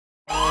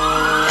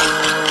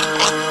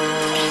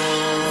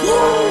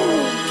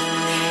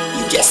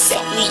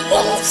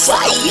on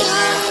fire.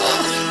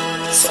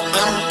 So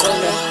I'm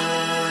gonna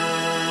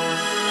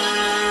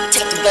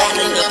take the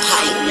battle in the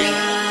pipe, man.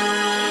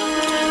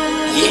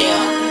 Yeah.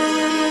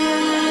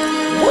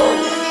 Whoa.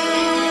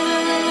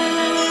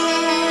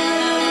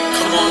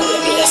 Come on,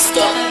 baby, let's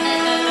go.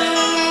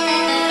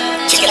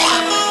 Check it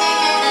out.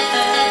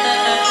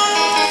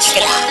 Check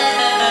it out.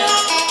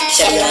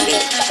 Shaddyrnb. I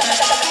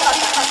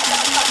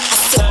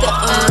sip it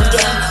on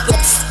down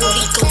with this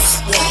Holy Ghost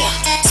water.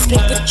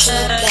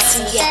 Spiritual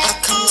blessing, yeah, I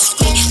come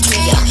straight to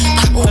ya.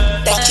 I hope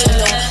that you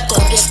know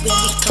God is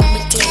really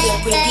coming to you,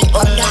 really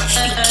or not.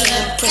 You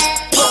can't press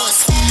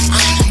pause.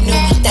 I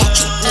know that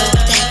you know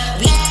that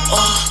we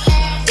are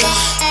the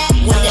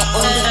one and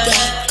only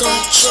that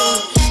God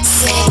chose.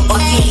 Say, are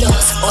you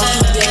lost? Are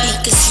you ready?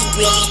 Cause you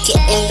really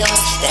getting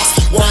lost. That's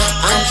why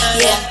I'm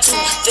here to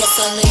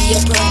fix all of your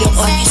problem.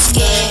 Are you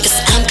scared?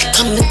 Cause I'm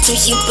coming to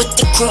you with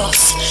the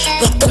cross.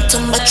 Welcome to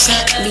my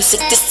trap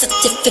music. This a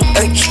different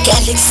earth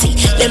galaxy.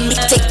 Let me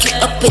take you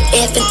up in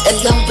heaven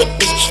along with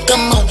me.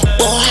 Come on,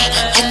 boy.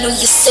 I know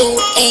your soul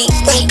ain't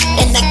right,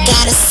 and I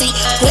gotta see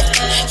what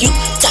you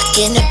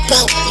talking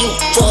about. You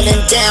falling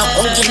down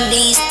on your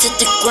knees to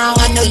the ground.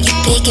 I know you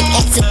begging,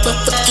 asking for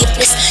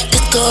forgiveness,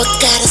 cause God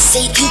gotta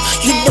save you.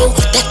 You know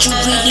that you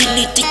really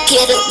need to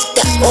get it with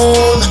the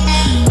old.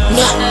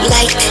 Not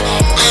like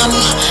I'm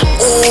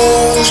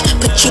old,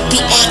 but you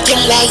be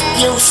acting like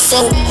you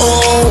so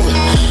old.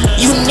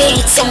 You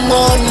need some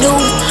more new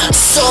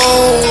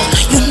soul.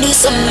 You need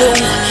some new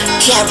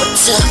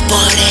character,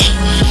 buddy.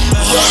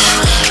 Yeah,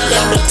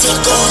 let me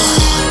take off.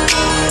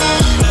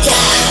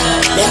 Yeah,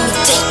 let me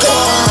take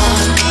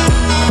off.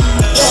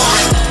 Yeah,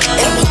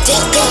 let me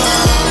take off.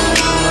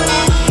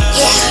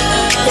 Yeah,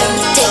 let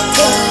me take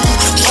off.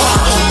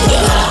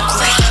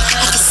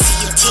 I can see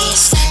your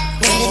tears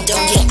running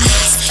down your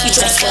eyes. You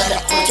try to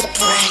swallow all your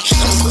pride.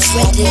 I'm almost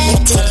ready to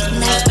take it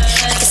night.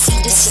 I can see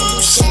the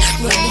solution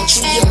running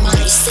through your mind.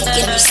 You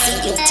saying you see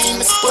your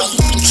demons, boy, you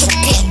be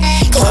tripping.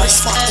 God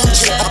is fighting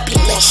you, I be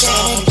like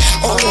shining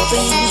all over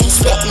you,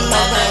 sweating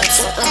my rhymes.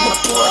 So I'ma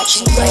put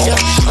you right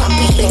up. I'm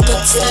be like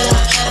Godzilla.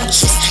 I'm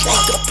just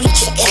like a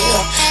preacher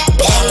error,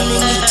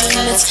 battling your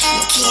demons.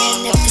 You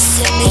can't never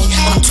see me.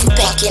 I'm too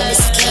back in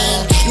this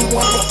game. You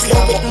wanna flow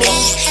with me?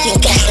 You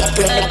gotta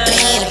bring the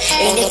pain.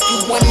 And if you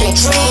wanna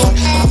dream,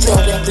 I'm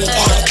flowing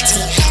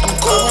reality. I'm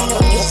going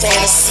on your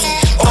fantasy.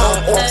 All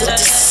over,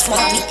 this is my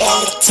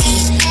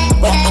reality.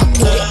 When I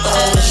put it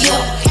on you,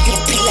 you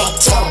be like,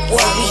 don't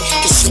worry.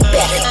 Cause you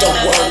better don't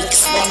worry.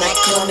 Cause when I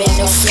come in,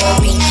 no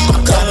sorry.